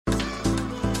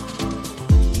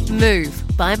Move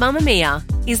by Mamamia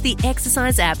is the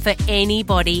exercise app for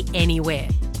anybody, anywhere.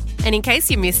 And in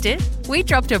case you missed it, we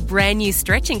dropped a brand new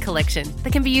stretching collection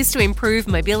that can be used to improve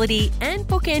mobility and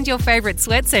bookend your favourite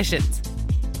sweat sessions.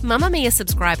 Mamamia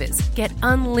subscribers get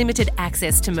unlimited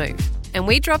access to Move, and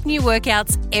we drop new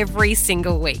workouts every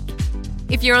single week.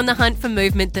 If you're on the hunt for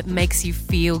movement that makes you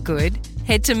feel good,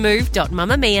 head to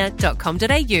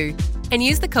move.mamamia.com.au and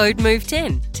use the code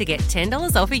MOVE10 to get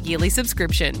 $10 off a yearly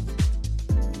subscription.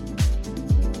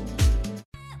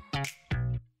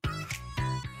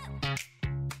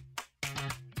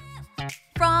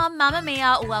 From Mamma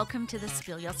Mia, welcome to the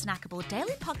Spill Your Snackable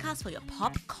daily podcast for your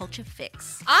pop culture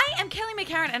fix. I am Kelly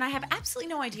McCarran and I have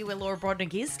absolutely no idea where Laura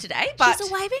Brodnick is today. But she's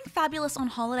away being fabulous on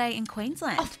holiday in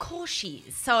Queensland. Of course she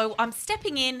is. So I'm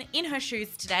stepping in her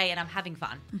shoes today and I'm having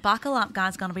fun. Buckle up,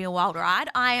 guys. Going to be a wild ride.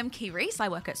 I am Kee Reese. I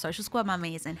work at Social Squad, Mamma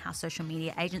Mia's in-house social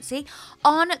media agency.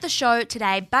 On the show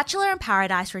today, Bachelor in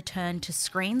Paradise returned to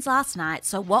screens last night.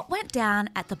 So what went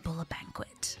down at the Bulla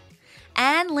Banquet?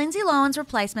 And Lindsay Lohan's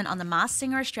replacement on The Masked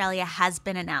Singer Australia has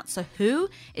been announced. So who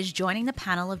is joining the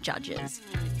panel of judges?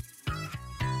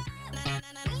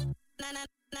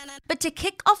 But to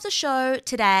kick off the show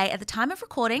today, at the time of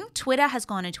recording, Twitter has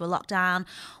gone into a lockdown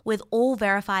with all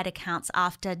verified accounts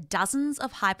after dozens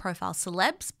of high-profile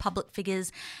celebs, public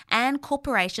figures and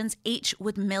corporations, each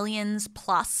with millions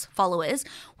plus followers,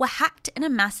 were hacked in a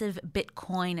massive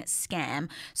Bitcoin scam.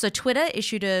 So Twitter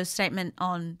issued a statement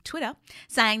on Twitter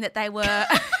saying that they were...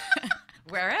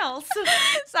 Where else?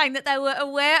 Saying that they were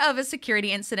aware of a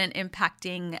security incident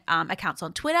impacting accounts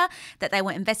on Twitter, that they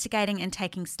were investigating and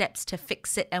taking steps to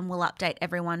fix it and will update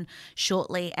everyone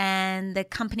shortly. And the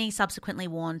company subsequently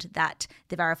warned that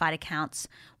the verified accounts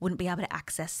wouldn't be able to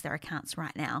access their accounts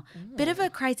right now. Ooh. Bit of a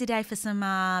crazy day for some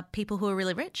people who are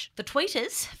really rich. The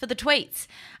tweeters for the tweets.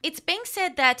 It's being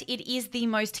said that it is the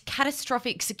most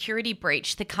catastrophic security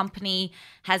breach the company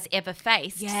has ever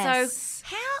faced. Yes.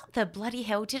 So how the bloody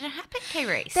hell did it happen, Kee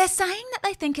Reese? They're saying that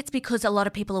they think it's because a lot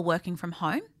of people are working from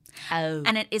home. Oh.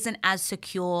 And it isn't as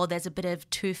secure. There's a bit of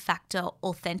two-factor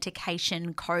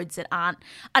authentication codes that aren't,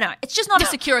 I don't know, it's just not as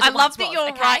secure as it love once that was, you're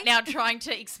okay? right now trying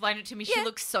to explain it to me. Yeah. She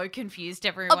looks so confused,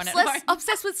 everyone at home.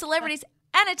 Obsessed with celebrities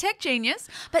and a tech genius.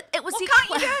 But it was what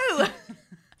can't you do?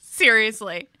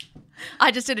 Seriously.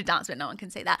 I just did a dance, but no one can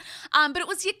see that. But it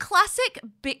was your classic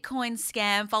Bitcoin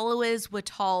scam. Followers were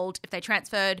told if they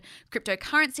transferred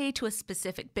cryptocurrency to a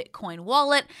specific Bitcoin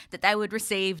wallet that they would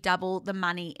receive double the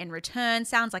money in return.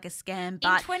 Sounds like a scam,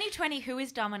 but... In 2020, who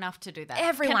is dumb enough to do that?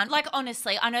 Everyone.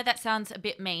 Honestly, I know that sounds a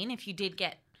bit mean if you did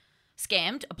get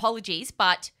scammed. Apologies,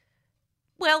 but...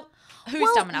 Well, who's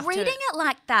dumb enough to... reading it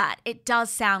like that, it does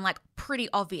sound like pretty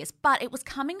obvious, but it was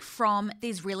coming from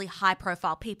these really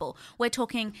high-profile people. We're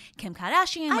talking Kim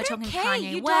Kardashian, we're talking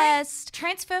Kanye West. Don't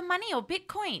transfer money or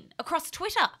Bitcoin across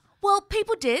Twitter. Well,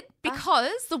 people did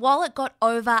because the wallet got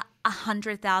over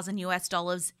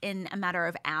 $100,000 in a matter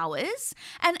of hours.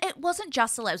 And it wasn't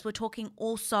just celebs. We're talking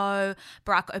also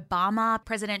Barack Obama,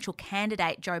 presidential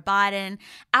candidate Joe Biden,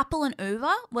 Apple and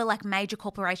Uber were like major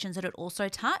corporations that it also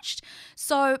touched.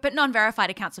 So, but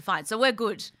non-verified accounts are fine. So we're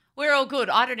good. We're all good.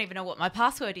 I don't even know what my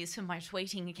password is for my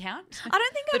tweeting account. I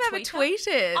don't think I've ever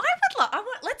tweeted.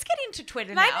 Let's get into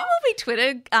Twitter Maybe now. Maybe we'll be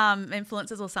Twitter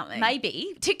influencers or something.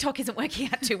 Maybe. TikTok isn't working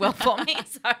out too well for me,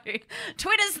 so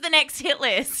Twitter's the next hit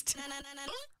list.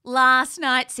 Last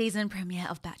night's season premiere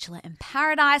of Bachelor in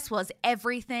Paradise was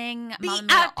everything. Mamma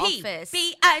Mia Office.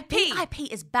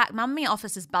 BIP is back. Mamma Mia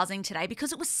Office is buzzing today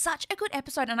because it was such a good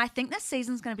episode and I think this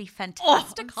season's going to be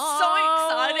fantastic. Oh,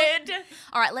 I'm so excited.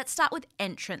 All right, let's start with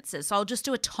entrances. So I'll just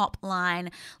do a top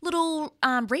line little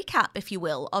recap, if you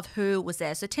will, of who was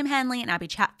there. So Tim Hanley and Abbie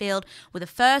Chatfield were the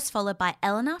first, followed by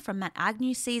Eleanor from Matt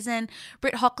Agnew's season.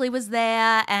 Britt Hockley was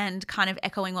there and kind of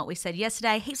echoing what we said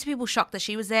yesterday. Heaps of people shocked that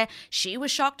she was there. She was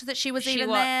shocked that she was even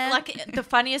there. Like the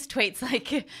funniest tweets,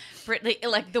 like Brittany,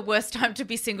 like the worst time to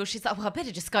be single. She's like, well, I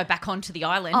better just go back onto the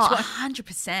island. Oh,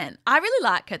 100%. I really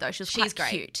like her though. She's great.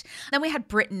 Cute. Then we had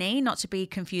Brittany, not to be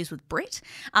confused with Brit.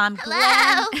 Hello.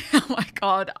 Glenn. Oh my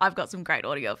God, I've got some great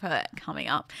audio of her coming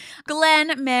up.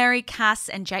 Glenn, Mary, Cass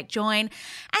and Jake join. And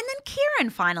then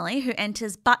Ciarran finally, who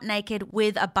enters butt naked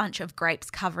with a bunch of grapes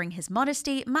covering his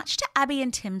modesty, much to Abbie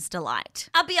and Tim's delight.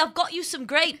 Abbie, I've got you some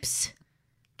grapes.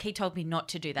 Kee told me not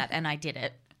to do that, and I did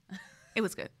it. It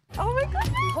was good. Oh my goodness.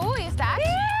 Who is that?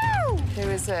 Ew. Who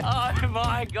is it? Oh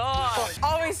my God.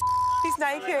 Oh, he's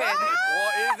naked.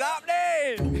 What is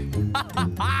happening?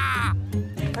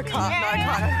 I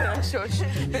can't. Shush.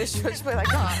 But I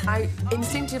can't. I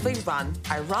instinctively run.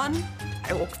 I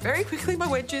walk very quickly my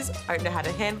wedges. I don't know how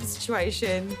to handle the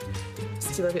situation.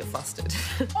 Still a bit flustered.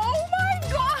 Oh my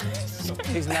gosh!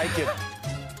 He's naked.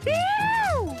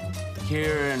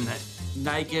 Ciarran,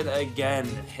 naked again.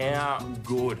 How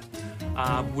good.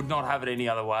 Would not have it any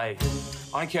other way.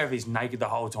 I don't care if he's naked the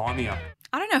whole time here.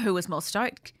 I don't know who was more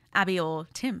stoked, Abbie or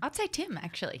Tim. I'd say Tim,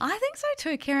 actually. I think so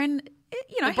too, Ciarran.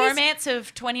 You know, The bromance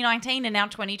of 2019 and now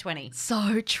 2020.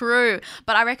 so true.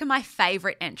 But I reckon my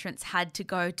favourite entrance had to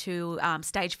go to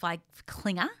stage 5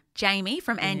 clinger, Jamie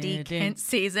from Andy Kent's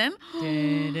season.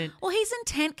 Well, he's in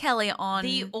Tent Kelly on...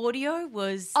 The audio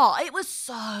was... Oh, it was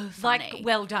so funny. Like,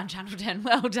 well done, Channel 10.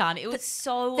 Well done. It was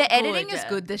so The good. editing is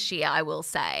good this year, I will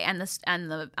say, and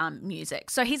the music.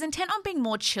 So he's intent on being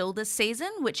more chill this season,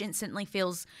 which instantly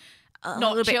feels a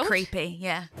Not little chilled? bit creepy.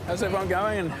 Yeah. How's everyone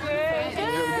going?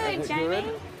 Good,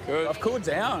 Jamie. Good. I've cooled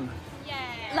down.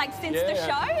 Like since the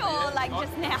show or like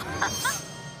just now?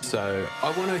 So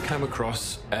I want to come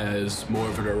across as more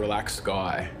of a relaxed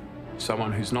guy.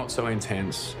 Someone who's not so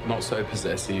intense, not so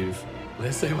possessive.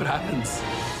 Let's see what happens.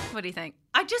 What do you think?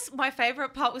 My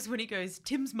favourite part was when he goes,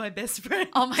 Tim's my best friend.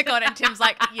 Oh my God, and Tim's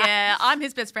like, yeah, I'm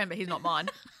his best friend, but he's not mine.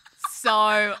 So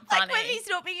funny. Like when he's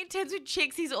not being intense with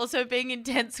chicks, he's also being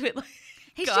intense with like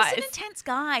He's guys. just an intense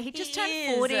guy. He just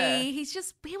turned 40. He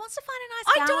wants to find a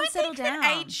nice gal I don't and settle think down.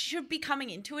 that age should be coming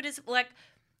into it as like.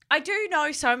 I do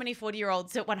know so many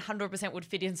 40-year-olds that 100% would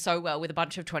fit in so well with a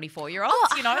bunch of 24-year-olds.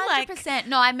 Oh, you know, 100%. like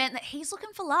No, I meant that he's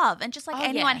looking for love, and just like Oh,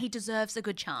 anyone, yeah. he deserves a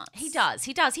good chance. he does.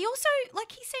 He does. He also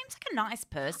he seems like a nice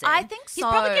person. I think He's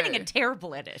probably so. getting a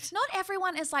terrible edit. Not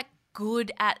everyone is like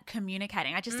good at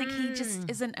communicating. I just think he just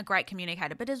isn't a great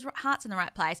communicator, but his heart's in the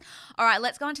right place. All right,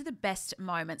 let's go on to the best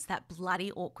moments. That bloody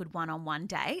awkward one-on-one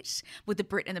date with the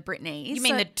Brit and the Britneys. You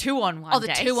mean the 2-on-1 Oh, the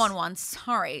dates? 2-on-1,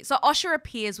 sorry. So Osher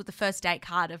appears with the first date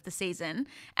card of the season,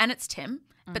 and it's Tim,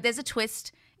 but there's a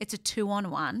twist. It's a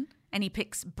 2-on-1, and he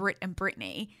picks Brit and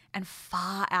Britney, and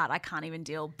far out, I can't even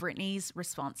deal. Britney's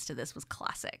response to this was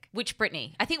classic. Which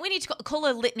Britney? I think we need to call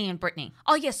her Litany and Britney.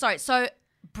 Oh, yeah, sorry. So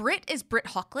Brit is Brit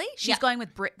Hockley. She's Yeah. going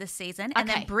with Brit this season, and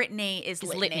then Okay. Brittany is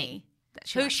Litany. Litany. that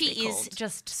Who likes to she be is called.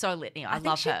 just so Litany. I think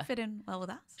love she'd her. fit in well with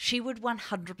us. She would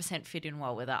 100% fit in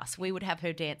well with us. We would have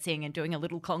her dancing and doing a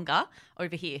little conga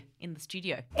over here in the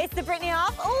studio. It's the Britney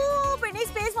off. Oh, Britney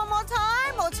Spears one more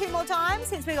time or 2 more times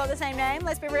since we got the same name.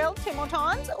 Let's be real, 2 more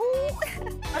times. Ooh,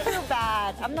 I feel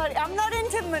bad. I'm not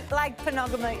into like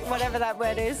monogamy, whatever that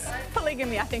word is.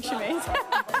 Polygamy, I think she means.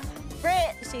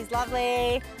 Brit, she's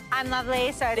lovely. I'm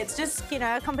lovely. So it's just,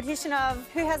 a competition of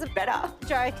who has a better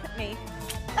joke. Me.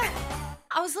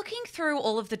 I was looking through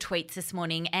all of the tweets this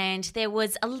morning and there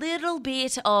was a little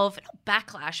bit of not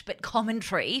backlash but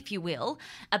commentary, if you will,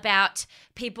 about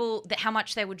people that how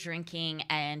much they were drinking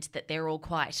and that they're all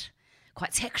quite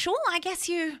sexual, I guess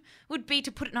you would be,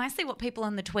 to put it nicely, what people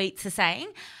on the tweets are saying.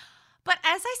 But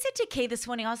as I said to Key this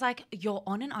morning, I was like, you're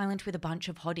on an island with a bunch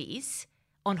of hotties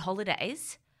on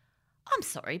holidays. I'm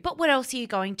sorry, but what else are you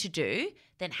going to do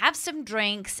than have some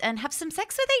drinks and have some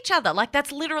sex with each other? Like,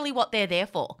 that's literally what they're there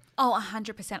for. Oh,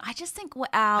 100%. I just think I'd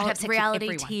our have sex with reality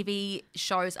everyone. TV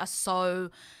shows are so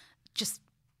just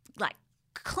like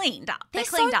cleaned up. They're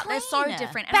cleaned so up. They're so clean.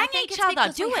 different. Bang I think each it's other.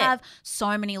 because Do we it. have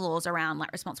so many laws around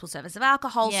like responsible service of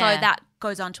alcohol, Yeah. so that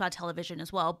goes on to our television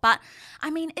as well. But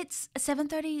I mean, it's a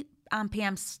 7:30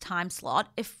 p.m. time slot.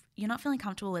 If you're not feeling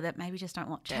comfortable with it, maybe just don't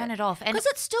watch it. Turn it off. And Because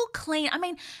it's still clean. I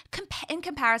mean, in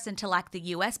comparison to like the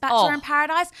US Bachelor in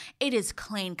Paradise, it is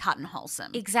clean, cut and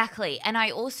wholesome. Exactly. And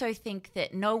I also think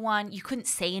that you couldn't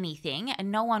see anything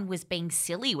and no one was being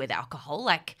silly with alcohol.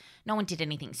 Like, no one did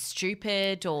anything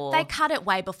stupid or... They cut it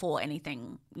way before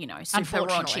anything, super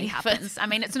Unfortunately, raunchy happens. I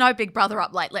mean, it's no Big Brother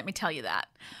up late, let me tell you that.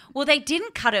 Well, they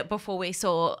didn't cut it before we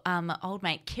saw old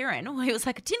mate Ciarran. He was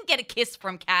like, I didn't get a kiss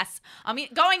from Cass. I mean,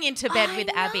 going into bed with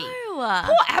Abbie.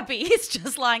 Poor Abbie is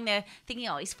just lying there thinking,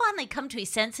 he's finally come to his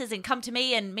senses and come to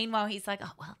me. And meanwhile, he's like,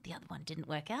 oh, well, the other one didn't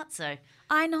work out, so...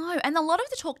 I know. And a lot of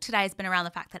the talk today has been around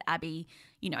the fact that Abbie,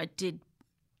 did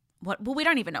what, well, we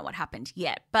don't even know what happened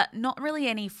yet, but not really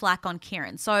any flack on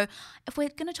Ciarran. So if we're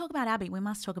going to talk about Abbie, we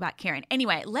must talk about Ciarran.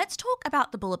 Anyway, let's talk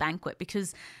about the Bulla banquet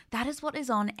because that is what is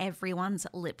on everyone's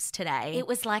lips today. It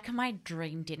was like my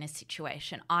dream dinner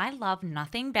situation. I love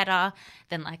nothing better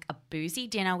than like a boozy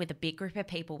dinner with a big group of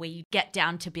people where you get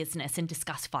down to business and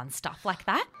discuss fun stuff like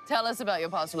that. Tell us about your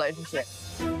past relationship.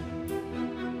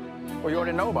 Well, you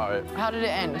already know about it. How did it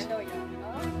end?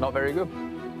 Not very good.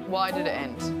 Why did it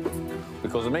end?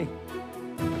 Because of me.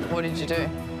 What did you do?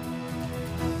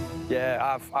 Yeah,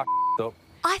 I f***ed up.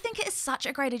 I think it is such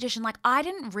a great addition. Like, I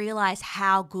didn't realize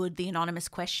how good the anonymous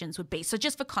questions would be. So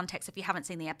just for context, if you haven't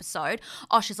seen the episode,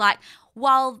 Osh is like,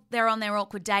 while they're on their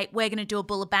awkward date, we're going to do a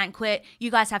Bulla banquet.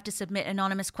 You guys have to submit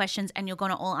anonymous questions and you're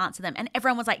going to all answer them. And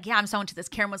everyone was like, yeah, I'm so into this.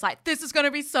 Ciarran was like, this is going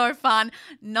to be so fun.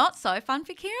 Not so fun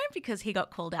for Ciarran because he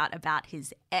got called out about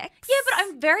his ex. Yeah, but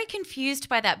I'm very confused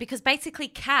by that because basically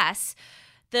Cass,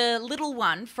 the little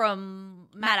one from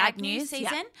Matt Agnew's season.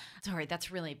 yeah. Sorry,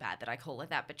 that's really bad that I call her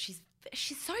that, but she's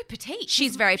so petite.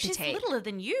 She's very She's petite. littler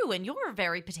than you, and you're a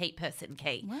very petite person,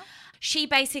 Kate. Well. She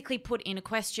basically put in a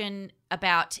question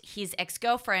about his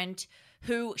ex-girlfriend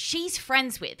who she's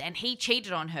friends with, and he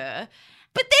cheated on her.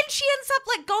 But then she ends up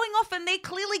like going off and they're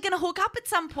clearly going to hook up at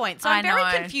some point. So I'm very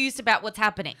confused about what's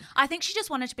happening. I think she just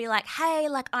wanted to be like, hey,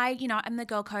 like I'm the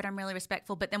girl code, I'm really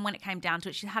respectful. But then when it came down to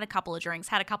it, she had a couple of drinks,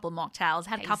 had a couple of mocktails,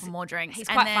 had a couple more drinks. He's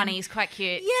and quite then, funny. He's quite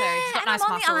cute. Yeah, so he's got and nice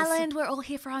I'm on muscles. the island. We're all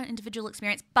here for our individual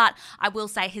experience. But I will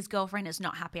say his girlfriend is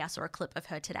not happy. I saw a clip of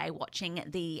her today watching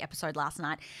the episode last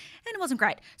night and it wasn't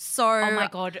great. So Oh my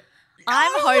God.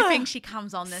 I'm hoping she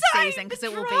comes on this Same, season because the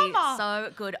it will be drama.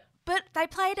 so good. But they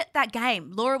played that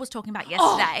game Laura was talking about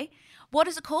yesterday. What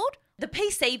is it called? The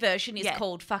PC version is Yeah.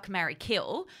 called Fuck, Marry,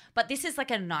 Kill, but this is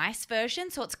like a nice version,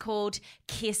 so it's called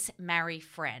Kiss, Marry,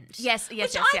 Friend. Yes,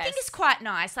 Which I think is quite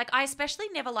nice. Like, I especially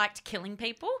never liked killing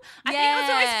people. I think it was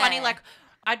always Yeah. funny, like,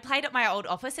 I'd played at my old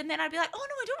office and then I'd be like, oh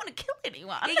no, I don't want to kill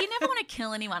anyone. Yeah, you never want to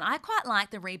kill anyone. I quite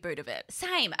like the reboot of it.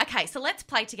 Same. Okay, so let's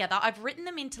play together. I've written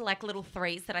them into like little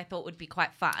threes that I thought would be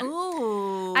quite fun.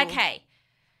 Ooh. Okay.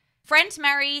 Friend,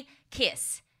 marry,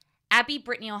 kiss. Abbie,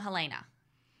 Brittany, or Helena?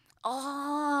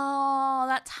 Oh,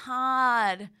 that's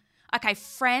hard. Okay,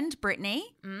 friend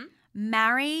Brittany,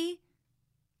 marry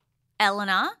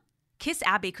Eleanor, kiss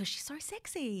Abbie because she's so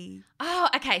sexy. Oh,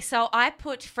 okay. So I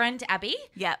put friend Abbie.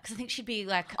 Yeah. Because I think she'd be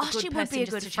like a Oh, good she person would be a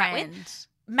just good to chat friend. with.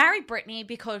 Marry Brittany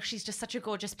because she's just such a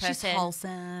gorgeous person. She's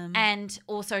wholesome. And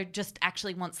also just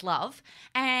actually wants love.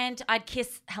 And I'd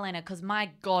kiss Helena because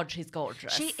my God, she's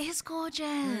gorgeous. She is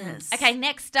gorgeous. Okay,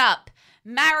 next up.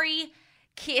 Marry,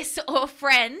 kiss, or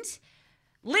friend.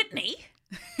 Litany,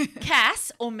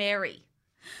 Cass, or Mary?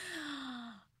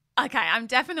 Okay, I'm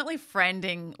definitely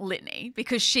friending Litany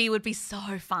because she would be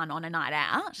so fun on a night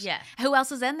out. Yeah. Who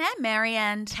else is in there? Mary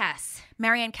and Cass.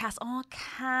 Cass. Oh,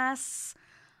 Cass.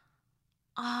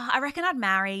 I reckon I'd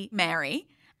marry Mary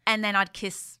and then I'd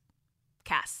kiss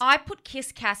Cass. I put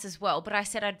kiss Cass as well, but I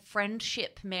said I'd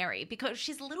friendship Mary because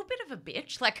she's a little bit of a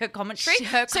bitch, like her commentary.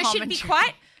 So she'd be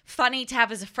quite funny to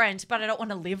have as a friend, but I don't want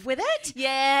to live with it.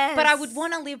 Yes. But I would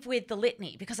want to live with the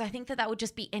Litany because I think that would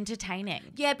just be entertaining.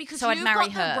 Yeah, because so I'd you've marry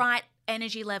got her. the right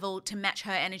energy level to match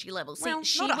her energy level. See, Well,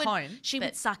 she not at would, home, she but-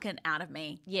 would suck it out of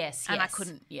me. Yes, And I yes.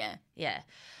 couldn't, yeah. Yeah.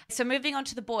 So moving on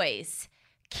to the boys.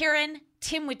 Ciarran,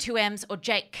 Tim with 2 M's, or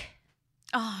Jake?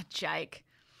 Oh, Jake.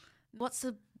 What's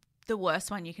the worst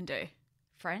one you can do?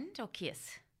 Friend or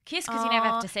kiss? Kiss because you never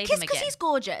have to see kiss them because again. he's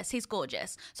gorgeous. He's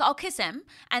gorgeous. So I'll kiss him.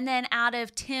 And then out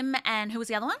of Tim and who was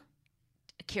the other one?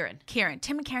 Ciarran. Ciarran.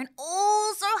 Tim and Ciarran.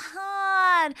 Oh, so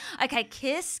hard. Okay,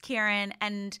 kiss Ciarran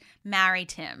and marry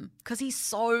Tim because he's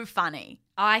so funny.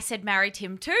 I said marry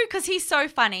Tim too because he's so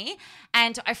funny,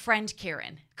 and I friend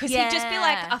Ciarran because he'd just be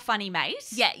like Yeah. a funny mate.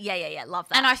 Yeah. Love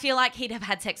that. And I feel like he'd have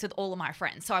had sex with all of my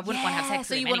friends, so I wouldn't want to have sex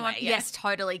so with you him wouldn't anyway. want, Yes,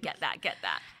 totally get that.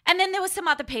 And then there were some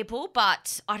other people,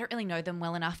 but I don't really know them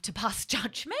well enough to pass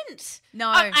judgment. No.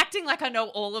 I'm acting like I know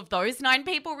all of those 9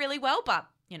 people really well, but,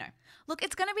 you know. Look,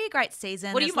 it's going to be a great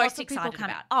season. What are you There's lots most of people excited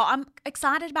coming. about? Oh, I'm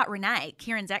excited about Renee,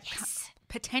 Kieran's ex, Yes.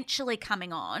 potentially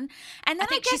coming on. And then I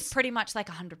think guess, she's pretty much like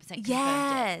 100% confirmed.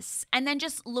 Yes. And then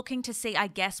just looking to see, I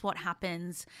guess, what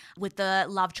happens with the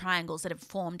love triangles that have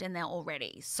formed in there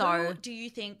already. So Who do you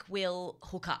think will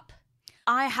hook up?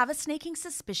 I have a sneaking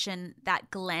suspicion that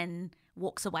Glenn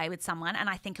walks away with someone, and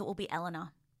I think it will be Eleanor.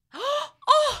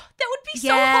 Oh, that would be so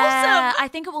wholesome. I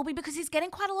think it will be because he's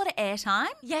getting quite a lot of airtime.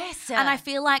 Yes. And I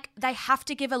feel like they have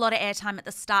to give a lot of airtime at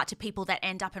the start to people that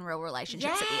end up in real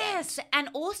relationships at the end. Yes. And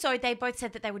also they both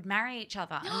said that they would marry each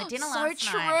other on the dinner so last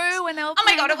true. night. And they were Oh my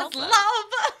playing God, it the was whole-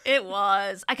 love. It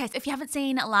was. Okay, so if you haven't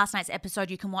seen last night's episode,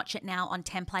 you can watch it now on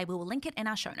Templay. We will link it in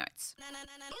our show notes.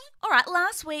 All right,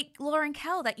 last week, Laura and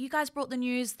Kel, that you guys brought the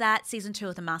news that season 2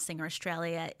 of The Masked Singer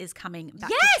Australia is coming back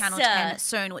to Yes! Channel 10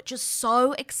 soon, which is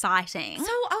so exciting.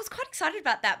 So I was quite excited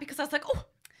about that because I was like, oh,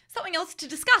 something else to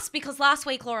discuss, because last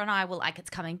week Laura and I were like, it's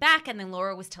coming back, and then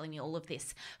Laura was telling me all of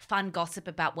this fun gossip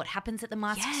about what happens at the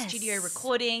Masked Studio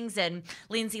recordings and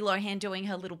Lindsay Lohan doing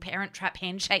her little Parent Trap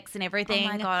handshakes and everything. Oh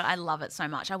my God, I love it so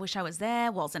much. I wish I was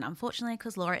there. Wasn't, unfortunately,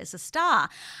 because Laura is a star.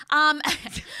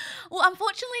 Well,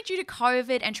 unfortunately, due to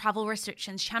COVID and travel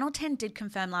restrictions, Channel 10 did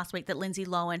confirm last week that Lindsay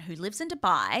Lohan, who lives in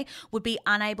Dubai, would be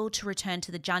unable to return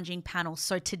to the judging panel.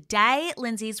 So today,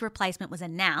 Lindsay's replacement was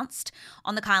announced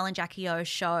on the Kyle and Jackie O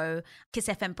show, Kiss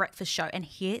FM Breakfast Show, and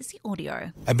here's the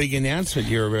audio. A big announcement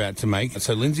you're about to make.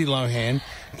 So Lindsay Lohan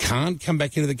can't come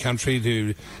back into the country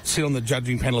to sit on the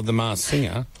judging panel of The Masked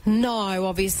Singer. No,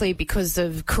 obviously because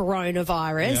of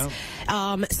coronavirus.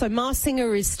 Yeah. So Masked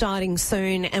Singer is starting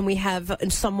soon, and we have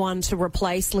someone to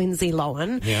replace Lindsay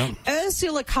Lohan. Yeah.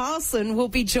 Ursula Carson will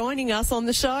be joining us on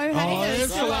the show. Hey,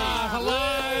 Ursula,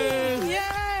 hello.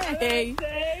 Yay.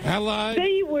 Hello.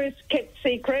 The worst kept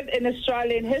secret in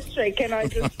Australian history, can I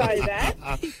just say that?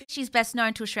 She's best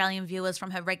known to Australian viewers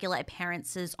from her regular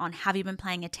appearances on Have You Been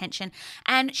Paying Attention?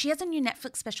 And she has a new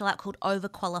Netflix special out called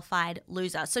Overqualified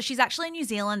Loser. So she's actually a New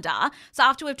Zealander. So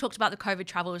after we've talked about the COVID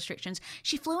travel restrictions,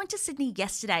 she flew into Sydney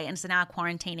yesterday and is now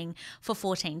quarantining for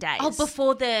 14 days. Oh,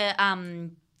 before the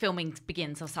filming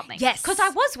begins or something. Yes. Because I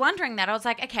was wondering that. I was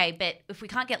like, okay, but if we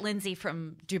can't get Lindsay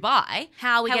from Dubai,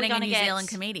 How are we getting a gonna New get- Zealand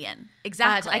comedian?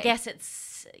 Exactly. I guess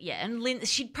it's, and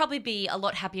she'd probably be a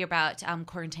lot happier about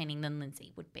quarantining than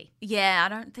Lindsay would be. Yeah, I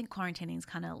don't think quarantining's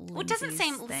kind of Well, it doesn't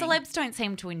seem, celebs don't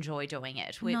seem to enjoy doing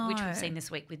it, which No. we've seen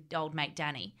this week with old mate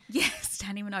Danny. Yes,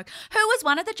 Danny Minogue, who was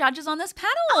one of the judges on this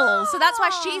panel. So that's why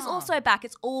she's also back.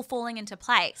 It's all falling into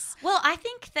place. Well, I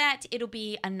think that it'll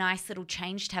be a nice little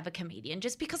change to have a comedian,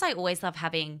 just because I always love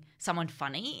having someone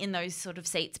funny in those sort of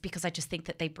seats, because I just think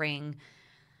that they bring,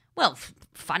 well,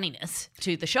 funniness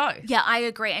to the show. Yeah, I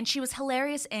agree. And she was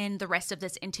hilarious in the rest of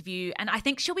this interview. And I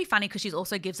think she'll be funny because she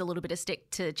also gives a little bit of stick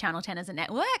to Channel 10 as a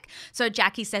network. So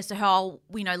Jackie says to her, oh,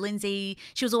 Lindsay,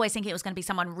 she was always thinking it was going to be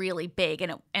someone really big.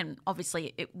 And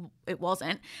obviously it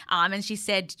wasn't. And she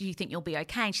said, do you think you'll be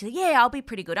okay? And she said, yeah, I'll be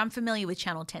pretty good. I'm familiar with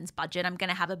Channel 10's budget. I'm going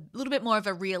to have a little bit more of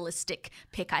a realistic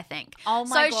pick, I think. Oh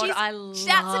my God, I love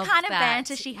that's the kind of that.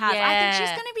 banter she has. Yeah. I think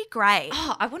she's going to be great.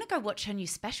 Oh, I want to go watch her new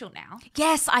special now.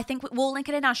 Yes, I think we'll link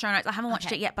it in our show notes. I haven't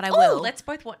watched it yet, but I Oh, will. let's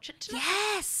both watch it tonight.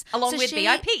 Yes. Along So with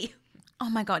VIP. Oh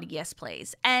my God, yes,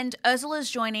 please. And Ursula's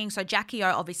joining, so Jackie O,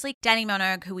 obviously, Danny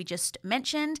Minogue, who we just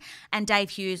mentioned, and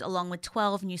Dave Hughes, along with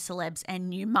 12 new celebs and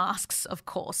new masks, of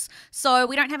course. So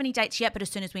we don't have any dates yet, but as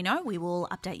soon as we know, we will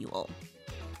update you all.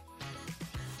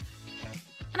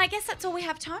 And I guess that's all we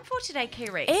have time for today,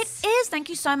 Kiri. It is. Thank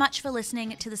you so much for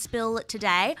listening to The Spill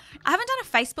today. I haven't done a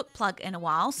Facebook plug in a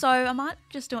while, so I might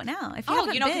just do it now. If you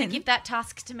haven't you're not going been. to give that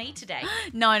task to me today.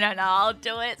 No, I'll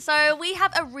do it. So we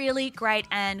have a really great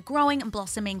and growing and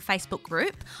blossoming Facebook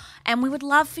group, and we would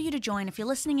love for you to join. If you're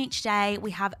listening each day,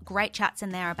 we have great chats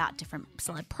in there about different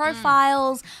celeb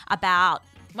profiles, about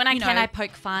When I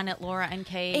poke fun at Laura and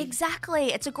Kay. Exactly.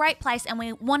 It's a great place, and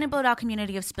we want to build our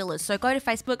community of spillers. So go to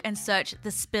Facebook and search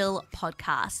The Spill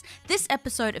Podcast. This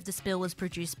episode of The Spill was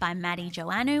produced by Maddie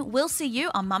Joannou. We'll see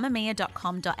you on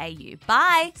mamamia.com.au.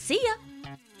 Bye. See ya.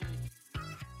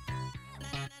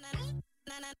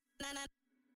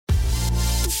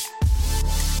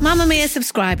 Mamma Mia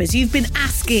subscribers, you've been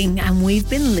asking and we've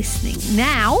been listening.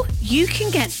 Now you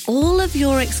can get all of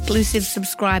your exclusive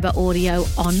subscriber audio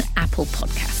on Apple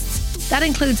Podcasts. That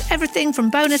includes everything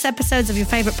from bonus episodes of your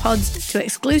favourite pods to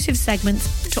exclusive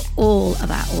segments to all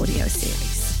of our audio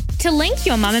series. To link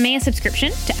your Mamma Mia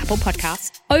subscription to Apple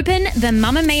Podcasts, open the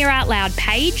Mamma Mia Out Loud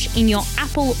page in your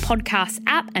Apple Podcasts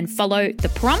app and follow the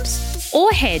prompts,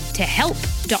 or head to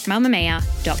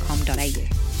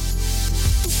help.mamamia.com.au.